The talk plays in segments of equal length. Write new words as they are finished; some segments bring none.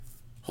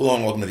Hello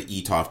and welcome to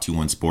the ETOF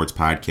 21 Sports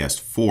Podcast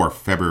for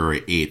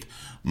February 8th.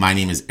 My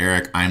name is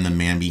Eric. I'm the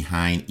man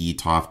behind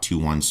ETOF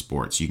 21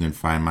 Sports. You can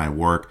find my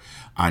work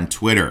on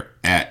Twitter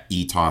at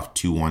ETOF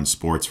 21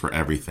 Sports for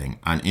everything.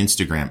 On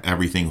Instagram,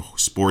 everything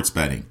sports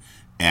betting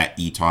at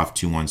ETOF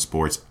 21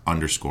 Sports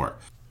 _.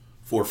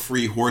 For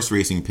free horse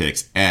racing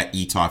picks at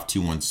ETOF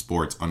 21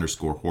 Sports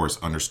 _horse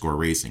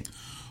 _racing.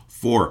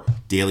 For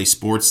daily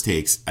sports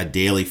takes, a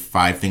daily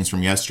 5 things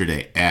from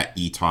yesterday at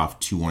ETOF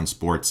 21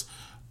 Sports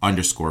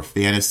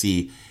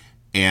 _fantasy,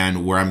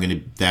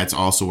 and that's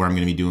also where I'm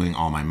going to be doing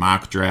all my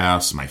mock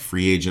drafts, my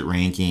free agent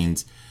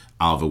rankings.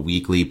 I'll have a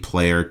weekly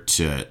player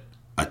to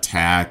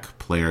attack,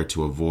 player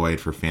to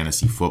avoid for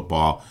fantasy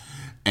football,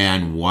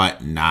 and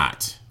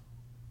whatnot.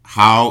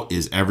 How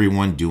is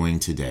everyone doing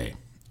today?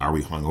 Are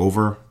we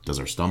hungover? Does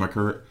our stomach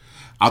hurt?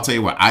 I'll tell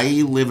you what,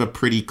 I live a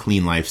pretty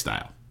clean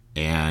lifestyle,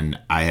 and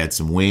I had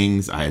some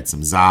wings, I had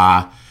some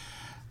za,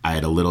 I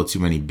had a little too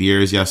many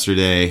beers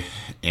yesterday,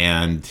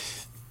 and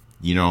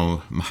you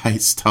know, my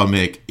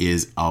stomach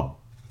is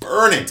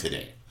burning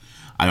today.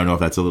 I don't know if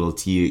that's a little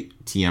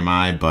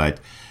TMI, but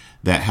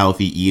that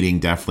healthy eating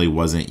definitely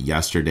wasn't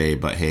yesterday.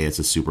 But hey, it's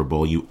a Super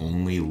Bowl. You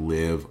only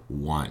live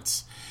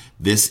once.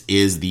 This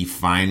is the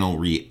final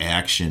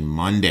reaction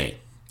Monday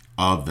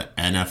of the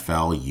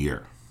NFL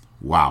year.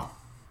 Wow.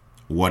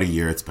 What a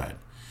year it's been.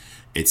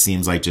 It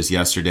seems like just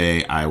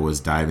yesterday I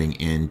was diving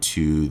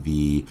into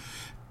the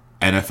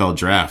NFL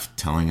draft,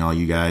 telling all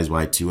you guys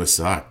why Tua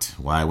sucked,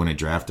 why I wouldn't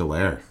draft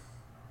Allaire,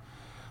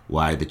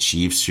 why the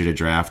Chiefs should have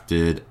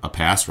drafted a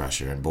pass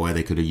rusher, and boy,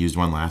 they could have used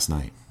one last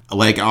night.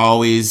 Like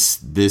always,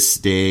 this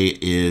day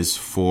is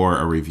for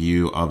a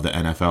review of the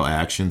NFL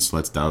action, so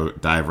let's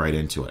dive right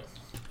into it.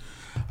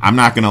 I'm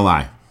not going to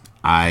lie.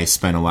 I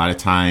spent a lot of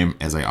time,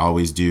 as I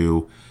always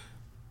do,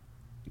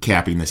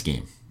 capping this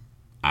game.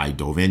 I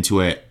dove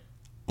into it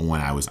when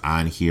I was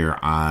on here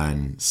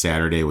on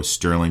Saturday with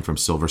Sterling from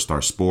Silver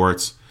Star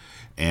Sports,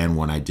 and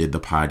when I did the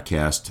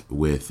podcast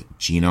with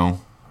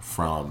Gino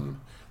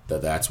from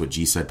That's What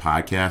G Said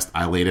podcast,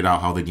 I laid it out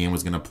how the game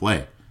was going to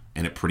play,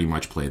 and it pretty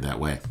much played that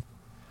way.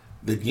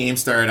 The game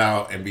started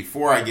out, and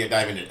before I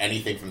dive into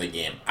anything from the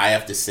game, I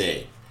have to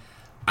say,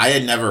 I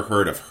had never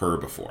heard of her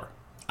before.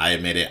 I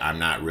admit it, I'm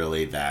not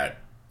really that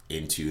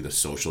into the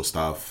social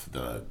stuff,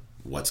 the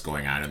what's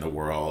going on in the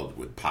world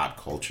with pop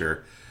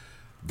culture.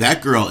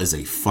 That girl is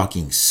a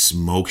fucking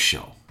smoke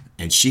show,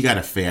 and she got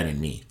a fan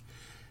in me.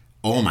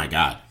 Oh my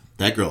God,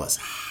 that girl is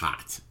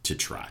hot to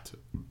trot.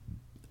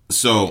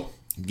 So,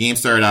 game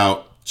started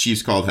out,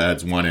 Chiefs called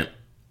heads, won it.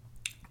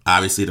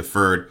 Obviously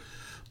deferred.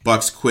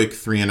 Bucks quick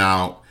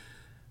 3-and-out.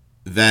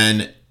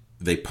 Then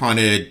they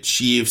punted.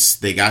 Chiefs,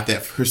 they got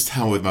that first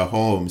down with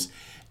Mahomes.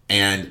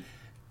 And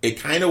it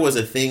kind of was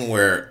a thing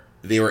where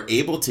they were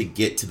able to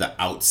get to the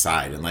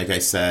outside. And like I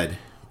said,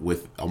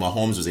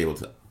 Mahomes was able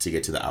to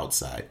get to the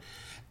outside.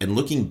 And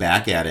looking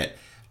back at it,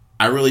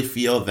 I really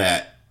feel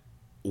that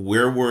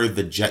where were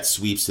the jet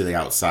sweeps to the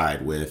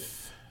outside with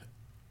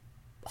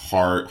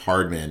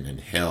Hardman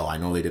and Hill? I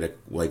know they did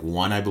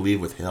one, I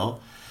believe, with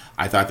Hill.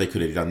 I thought they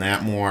could have done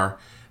that more.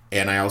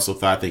 And I also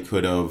thought they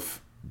could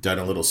have done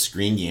a little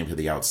screen game to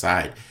the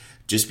outside.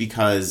 Just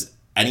because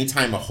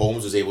anytime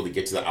Mahomes was able to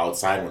get to the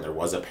outside when there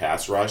was a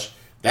pass rush,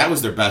 that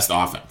was their best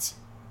offense.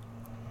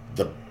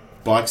 The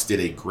Bucs did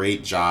a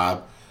great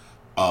job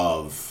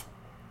of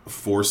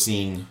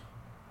forcing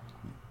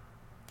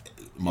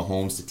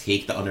Mahomes to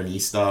take the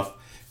underneath stuff,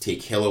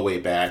 take Hill away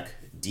back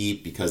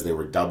deep because they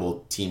were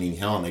double teaming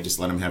Hill, and they just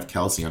let him have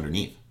Kelsey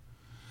underneath.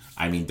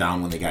 I mean,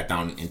 when they got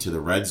down into the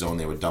red zone,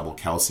 they would double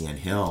Kelsey and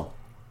Hill,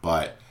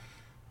 but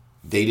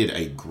they did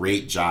a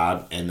great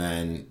job, and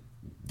then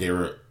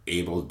the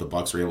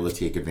Bucs were able to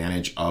take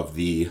advantage of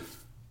the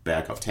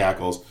backup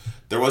tackles.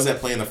 There was that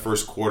play in the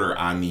first quarter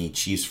on the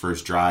Chiefs'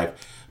 first drive.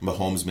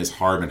 Mahomes missed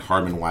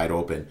Hardman wide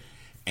open,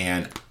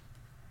 and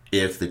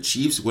if the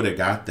Chiefs would have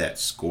got that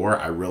score,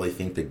 I really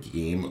think the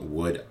game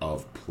would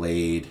have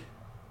played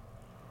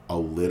a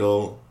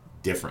little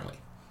differently.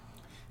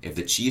 If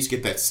the Chiefs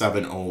get that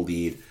 7-0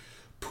 lead,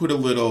 put a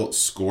little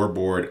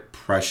scoreboard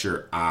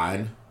pressure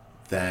on,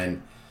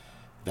 then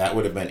that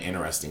would have been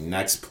interesting.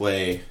 Next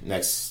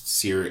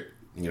series,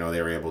 they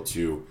were able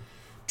to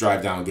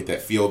drive down and get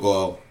that field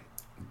goal.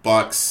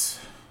 Bucs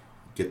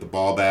get the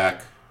ball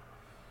back,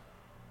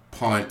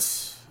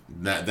 punt.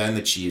 Then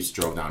the Chiefs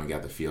drove down and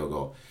got the field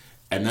goal.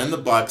 And then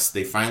the Bucs,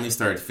 they finally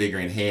started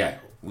figuring, hey,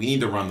 we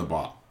need to run the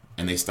ball.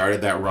 And they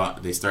started that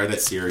run. They started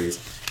that series.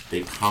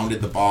 They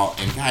pounded the ball.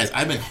 And guys,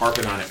 I've been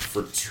harping on it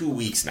for 2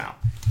 weeks now.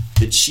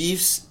 The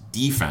Chiefs'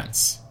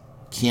 defense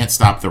can't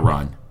stop the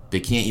run.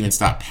 They can't even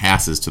stop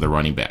passes to the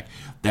running back.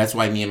 That's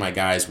why me and my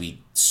guys,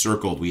 we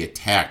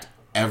attacked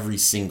every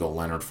single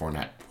Leonard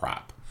Fournette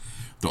prop.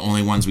 The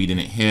only ones we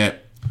didn't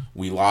hit,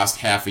 we lost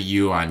half a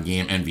U on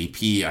game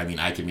MVP. I mean,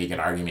 I could make an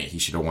argument he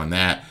should have won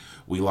that.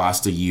 We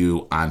lost a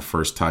U on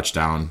first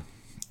touchdown.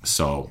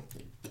 So,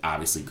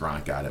 obviously,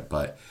 Gronk got it.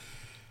 But,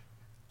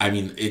 I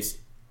mean, it's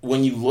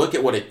when you look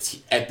at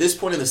at this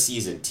point in the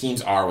season,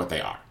 teams are what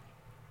they are.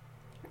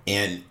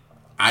 And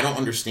I don't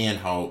understand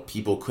how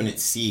people couldn't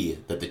see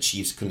that the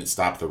Chiefs couldn't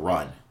stop the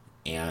run,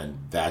 and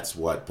that's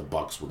what the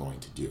Bucs were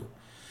going to do.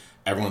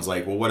 Everyone's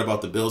like, well, what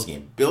about the Bills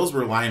game? Bills were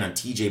relying on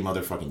TJ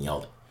motherfucking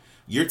Yeldon.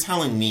 You're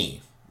telling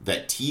me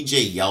that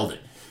TJ Yeldon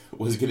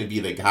was going to be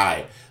the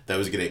guy that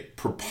was going to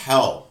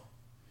propel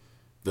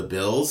the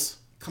Bills?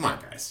 Come on,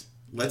 guys.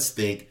 Let's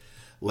think.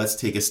 Let's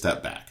take a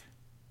step back.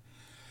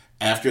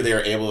 After they were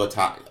able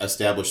to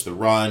establish the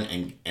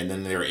run and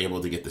then they were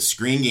able to get the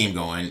screen game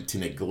going to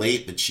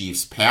negate the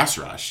Chiefs' pass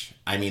rush,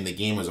 I mean, the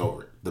game was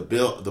over. The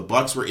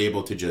Bucs were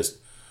able to just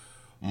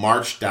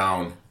march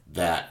down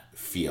that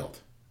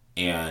field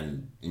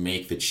and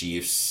make the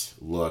Chiefs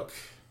look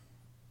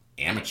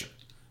amateur.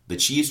 The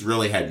Chiefs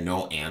really had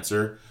no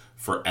answer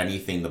for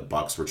anything the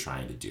Bucs were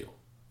trying to do.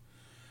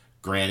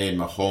 Granted,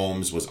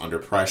 Mahomes was under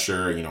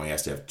pressure. He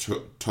has to have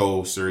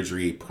toe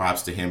surgery.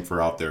 Props to him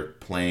for out there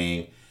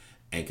playing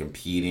and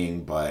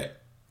competing,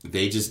 but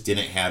they just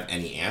didn't have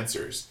any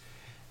answers.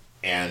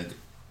 And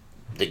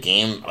the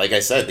game, like I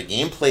said, the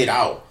game played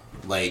out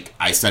like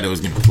I said it was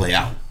going to play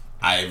out.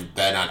 I've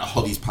been on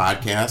all these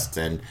podcasts,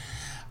 and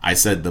I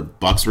said the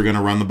Bucs were going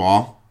to run the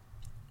ball.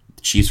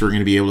 The Chiefs were going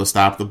to be able to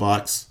stop the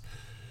Bucs.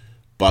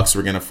 Bucs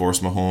were going to force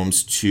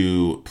Mahomes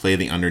to play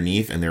the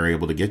underneath, and they were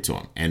able to get to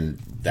him. And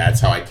that's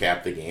how I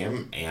capped the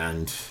game,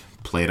 and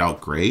played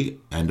out great.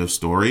 End of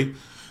story.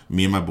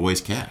 Me and my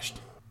boys cashed.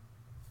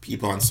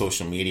 People on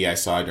social media I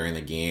saw during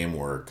the game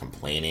were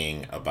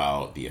complaining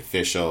about the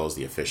officials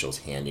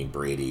handing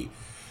Brady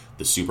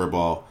the Super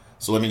Bowl.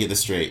 So let me get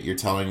this straight. You're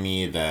telling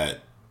me that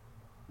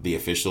the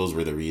officials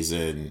were the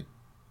reason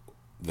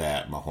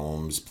that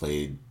Mahomes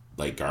played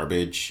like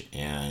garbage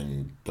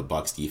and the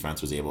Bucs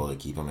defense was able to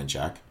keep him in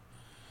check?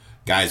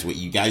 Guys, what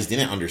you guys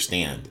didn't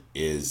understand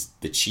is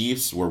the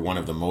Chiefs were one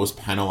of the most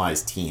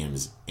penalized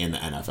teams in the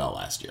NFL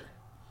last year.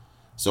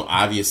 So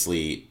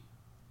obviously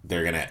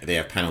they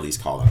have penalties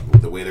called on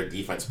them. The way their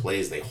defense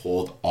plays, they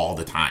hold all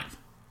the time.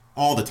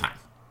 All the time.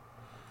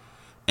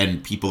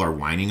 And people are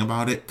whining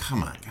about it.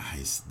 Come on,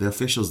 guys. The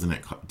officials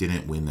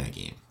didn't win that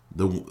game.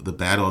 The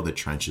Battle of the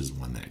Trenches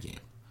won that game.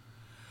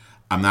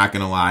 I'm not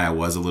going to lie. I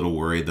was a little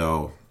worried,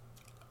 though.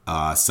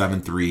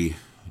 7-3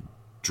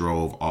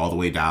 drove all the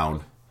way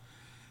down.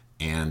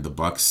 And the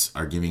Bucs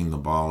are giving the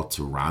ball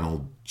to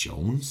Ronald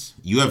Jones.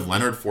 You have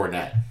Leonard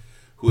Fournette,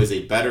 who is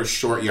a better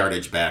short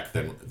yardage back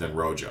than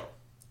Rojo.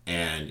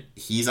 And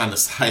he's on the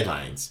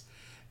sidelines,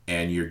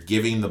 and you're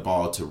giving the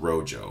ball to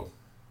Rojo.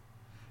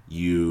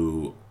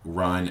 You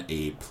run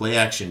a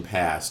play-action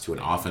pass to an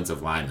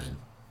offensive lineman.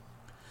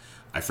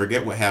 I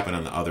forget what happened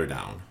on the other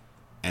down.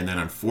 And then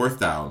on fourth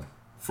down,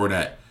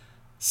 Fournette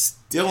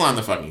still on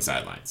the fucking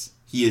sidelines.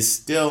 He is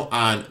still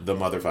on the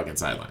motherfucking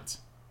sidelines.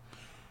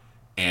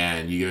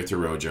 And you give it to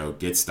Rojo,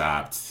 gets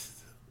stopped.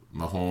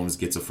 Mahomes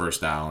gets a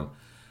first down.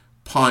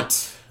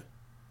 Punt.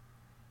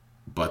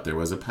 But there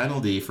was a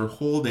penalty for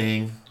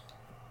holding.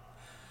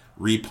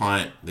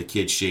 Repunt, the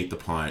kids shake the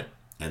punt,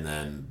 and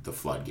then the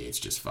floodgates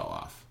just fell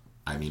off.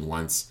 I mean,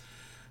 once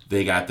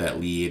they got that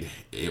lead,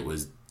 it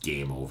was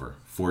game over.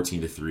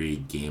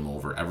 14-3, game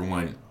over.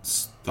 Everyone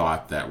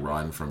thought that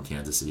run from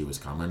Kansas City was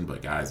coming,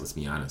 but guys, let's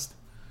be honest.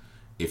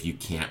 If you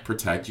can't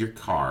protect your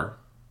car,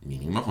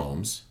 meaning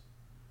Mahomes,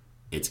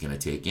 it's going to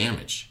take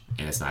damage,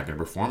 and it's not going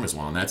to perform as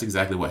well, and that's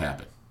exactly what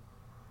happened.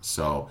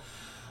 So,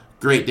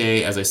 great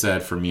day, as I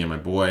said, for me and my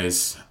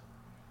boys.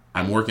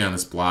 I'm working on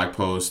this blog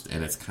post,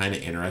 and it's kind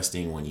of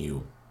interesting when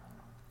you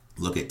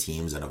look at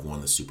teams that have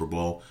won the Super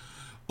Bowl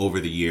over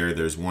the year.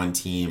 There's one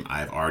team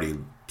I've already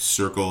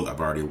circled.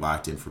 I've already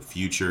locked in for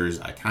futures.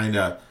 I kind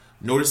of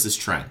noticed this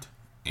trend,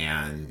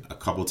 and a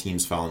couple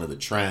teams fell into the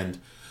trend.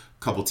 A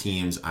couple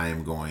teams I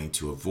am going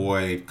to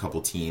avoid. A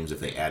couple teams,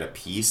 if they add a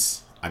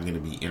piece, I'm going to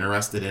be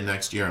interested in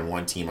next year, and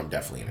one team I'm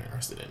definitely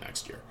interested in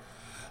next year.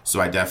 So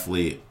I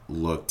definitely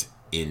looked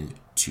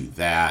into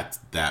that.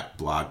 That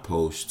blog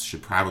post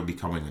should probably be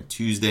coming on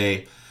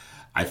Tuesday.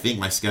 I think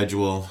my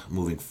schedule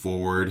moving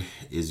forward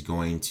is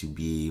going to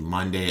be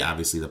Monday,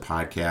 obviously the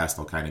podcast.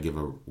 I'll kind of give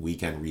a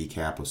weekend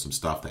recap of some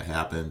stuff that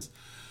happens.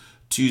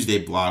 Tuesday,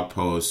 blog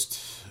post.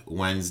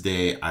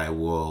 Wednesday, I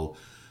will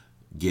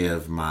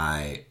give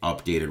my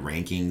updated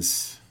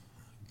rankings.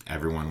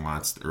 Everyone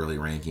wants early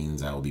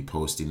rankings. I will be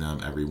posting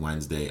them every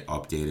Wednesday,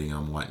 updating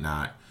them,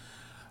 whatnot.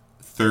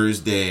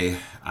 Thursday,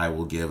 I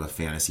will give a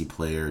fantasy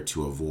player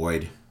to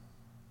avoid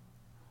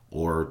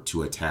or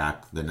to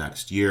attack the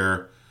next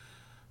year.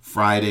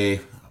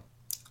 Friday,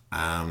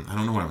 I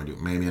don't know what I'm gonna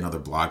do. Maybe another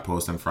blog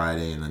post on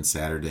Friday, and then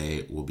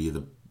Saturday will be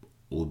the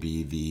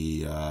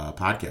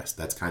podcast.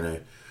 That's kind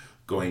of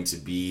going to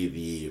be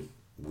the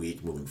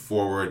week moving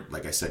forward.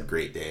 Like I said,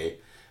 great day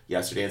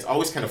yesterday. It's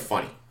always kind of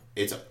funny.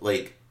 It's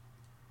like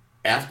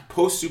after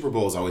post Super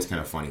Bowl is always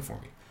kind of funny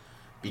for me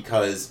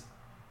because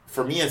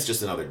for me it's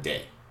just another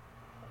day.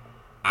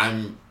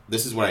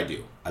 This is what I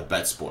do. I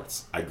bet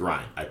sports. I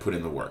grind. I put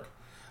in the work.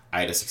 I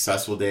had a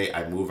successful day.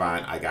 I move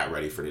on. I got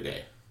ready for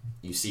today.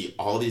 You see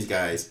all these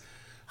guys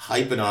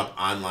hyping up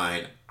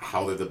online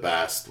how they're the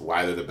best,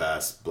 why they're the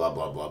best, blah,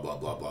 blah, blah, blah,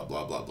 blah, blah,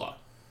 blah, blah, blah.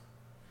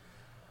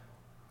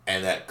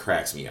 And that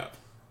cracks me up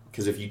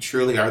Because if you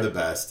truly are the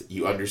best,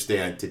 you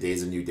understand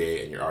today's a new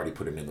day and you're already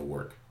putting in the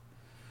work.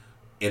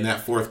 In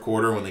that fourth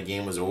quarter when the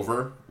game was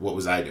over, what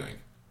was I doing?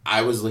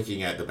 I was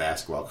looking at the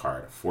basketball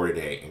card for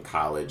today in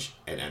college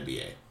and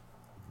NBA.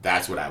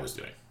 That's what I was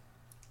doing.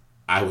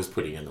 I was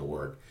putting in the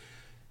work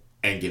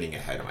and getting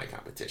ahead of my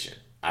competition.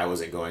 I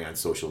wasn't going on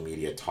social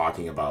media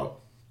talking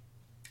about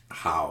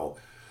how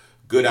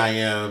good I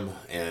am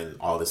and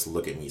all this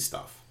look at me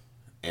stuff.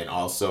 And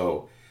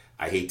also,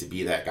 I hate to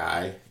be that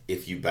guy.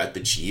 If you bet the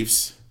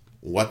Chiefs,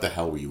 what the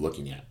hell were you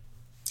looking at?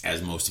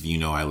 As most of you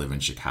know, I live in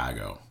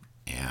Chicago,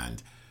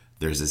 and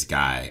there's this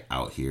guy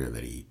out here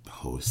that he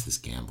hosts this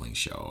gambling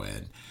show,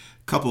 and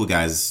a couple of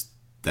guys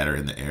that are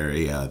in the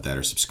area that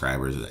are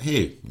subscribers are like,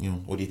 hey,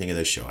 what do you think of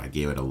this show? I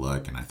gave it a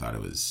look, and I thought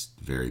it was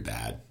very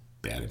bad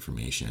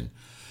information,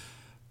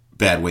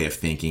 bad way of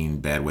thinking,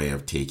 bad way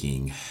of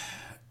taking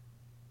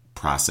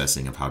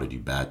processing of how to do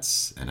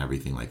bets and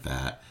everything like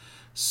that.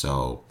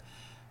 So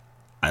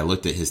I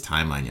looked at his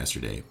timeline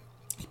yesterday.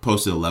 He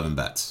posted 11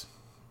 bets.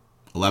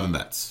 11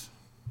 bets.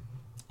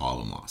 All of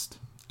them lost.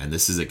 And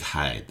this is a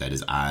guy that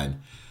is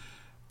on,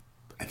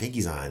 I think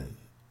he's on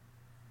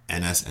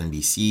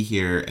MSNBC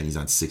here, and he's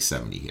on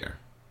 670 here.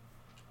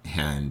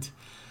 And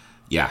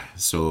yeah,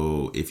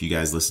 so if you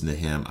guys listen to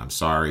him, I'm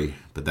sorry,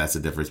 but that's the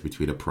difference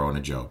between a pro and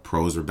a Joe.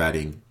 Pros are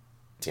betting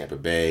Tampa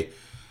Bay.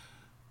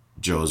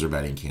 Joes are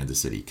betting Kansas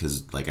City.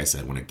 Because like I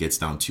said, when it gets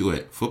down to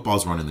it,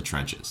 football's run in the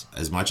trenches.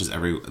 As much as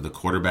the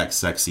quarterback's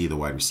sexy, the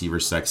wide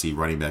receiver's sexy,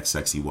 running back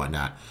sexy,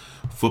 whatnot,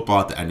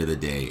 football at the end of the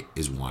day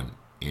is won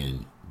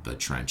in the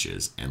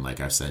trenches. And like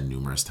I've said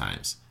numerous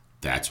times,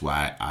 that's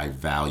why I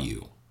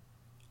value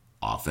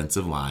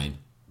offensive line,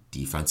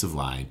 defensive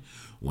line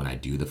when I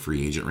do the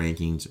free agent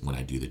rankings, when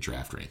I do the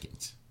draft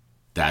rankings.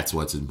 That's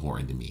what's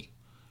important to me.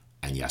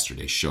 And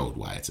yesterday showed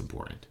why it's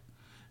important.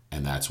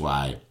 And that's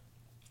why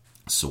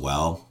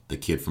Sewell, the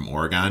kid from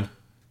Oregon,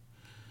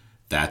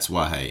 that's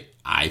why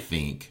I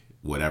think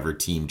whatever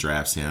team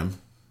drafts him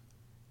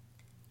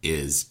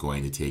is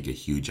going to take a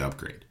huge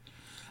upgrade.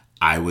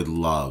 I would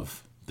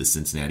love the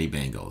Cincinnati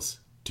Bengals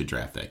to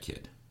draft that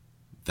kid.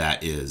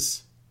 That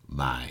is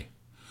my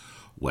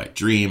wet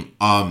dream.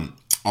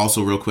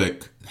 Also, real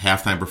quick,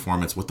 halftime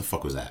performance. What the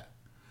fuck was that?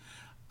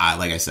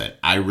 Like I said,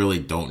 I really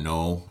don't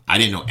know. I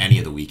didn't know any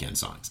of the Weeknd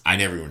songs. I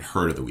never even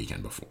heard of the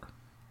Weeknd before.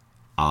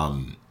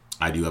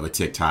 I do have a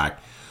TikTok.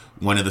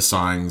 One of the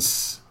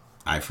songs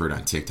I've heard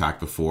on TikTok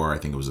before, I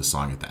think it was a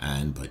song at the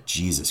end, but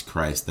Jesus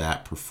Christ,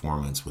 that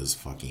performance was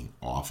fucking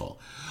awful.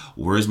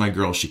 Where's my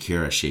girl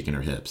Shakira shaking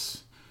her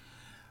hips?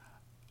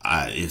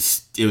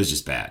 It was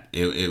just bad.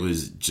 It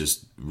was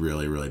just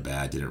really, really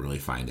bad. Didn't really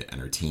find it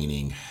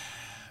entertaining.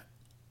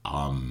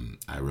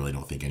 I really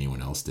don't think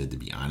anyone else did, to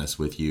be honest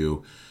with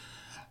you.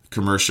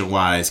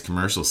 Commercial-wise,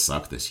 commercials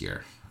suck this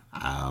year.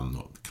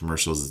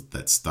 Commercials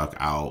that stuck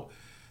out,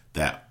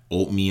 that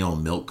oatmeal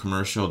milk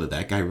commercial, did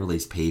that guy really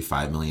pay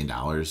 $5 million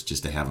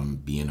just to have him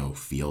be in a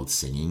field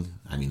singing?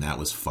 I mean, that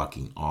was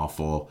fucking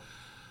awful.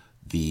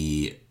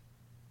 The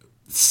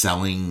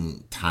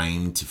selling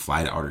time to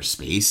fly to outer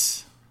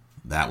space,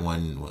 that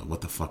one, what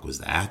the fuck was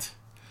that?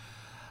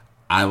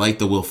 I like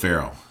the Will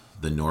Ferrell,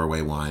 the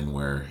Norway one,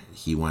 where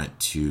he went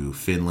to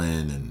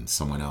Finland and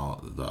someone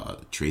else, the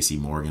Tracy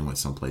Morgan went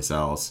someplace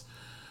else.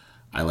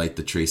 I like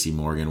the Tracy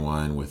Morgan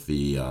one with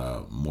the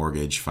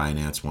mortgage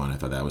finance one. I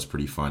thought that was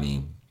pretty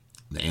funny.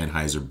 The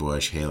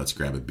Anheuser-Busch, hey, let's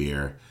grab a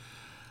beer.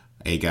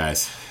 Hey,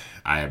 guys,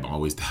 I am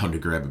always down to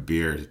grab a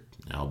beer.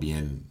 I'll be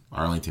in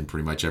Arlington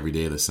pretty much every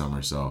day this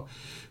summer. So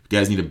if you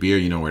guys need a beer,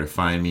 you know where to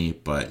find me.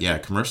 But yeah,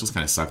 commercials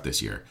kind of suck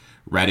this year.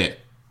 Reddit,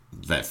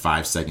 that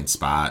 5-second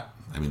spot,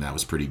 I mean, that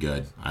was pretty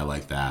good. I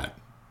like that.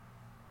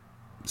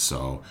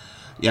 So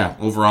yeah,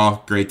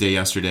 overall, great day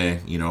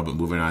yesterday. But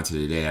moving on to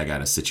today, I got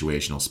a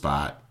situational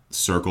spot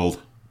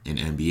circled in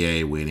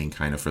NBA, waiting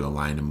kind of for the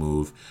line to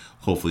move,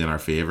 hopefully in our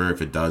favor.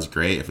 If it does,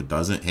 great. If it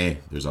doesn't, hey,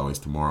 there's always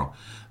tomorrow.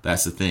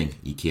 That's the thing.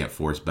 You can't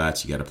force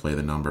bets. You got to play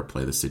the number,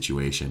 play the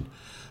situation.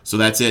 So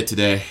that's it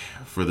today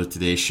for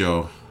today's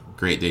show.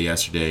 Great day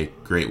yesterday.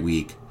 Great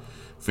week.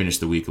 Finished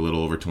the week a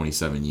little over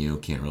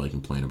 27U. Can't really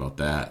complain about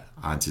that.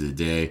 On to the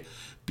day.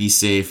 Be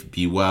safe.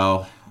 Be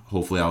well.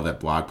 Hopefully I'll have that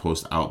blog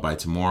post out by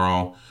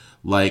tomorrow.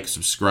 Like,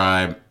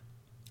 subscribe,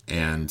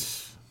 and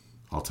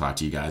I'll talk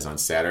to you guys on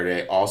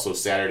Saturday. Also,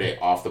 Saturday,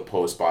 Off the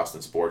Post,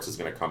 Boston Sports is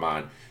going to come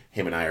on.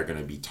 Him and I are going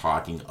to be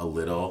talking a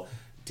little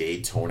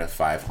Daytona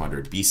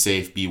 500. Be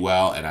safe, be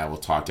well, and I will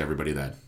talk to everybody then.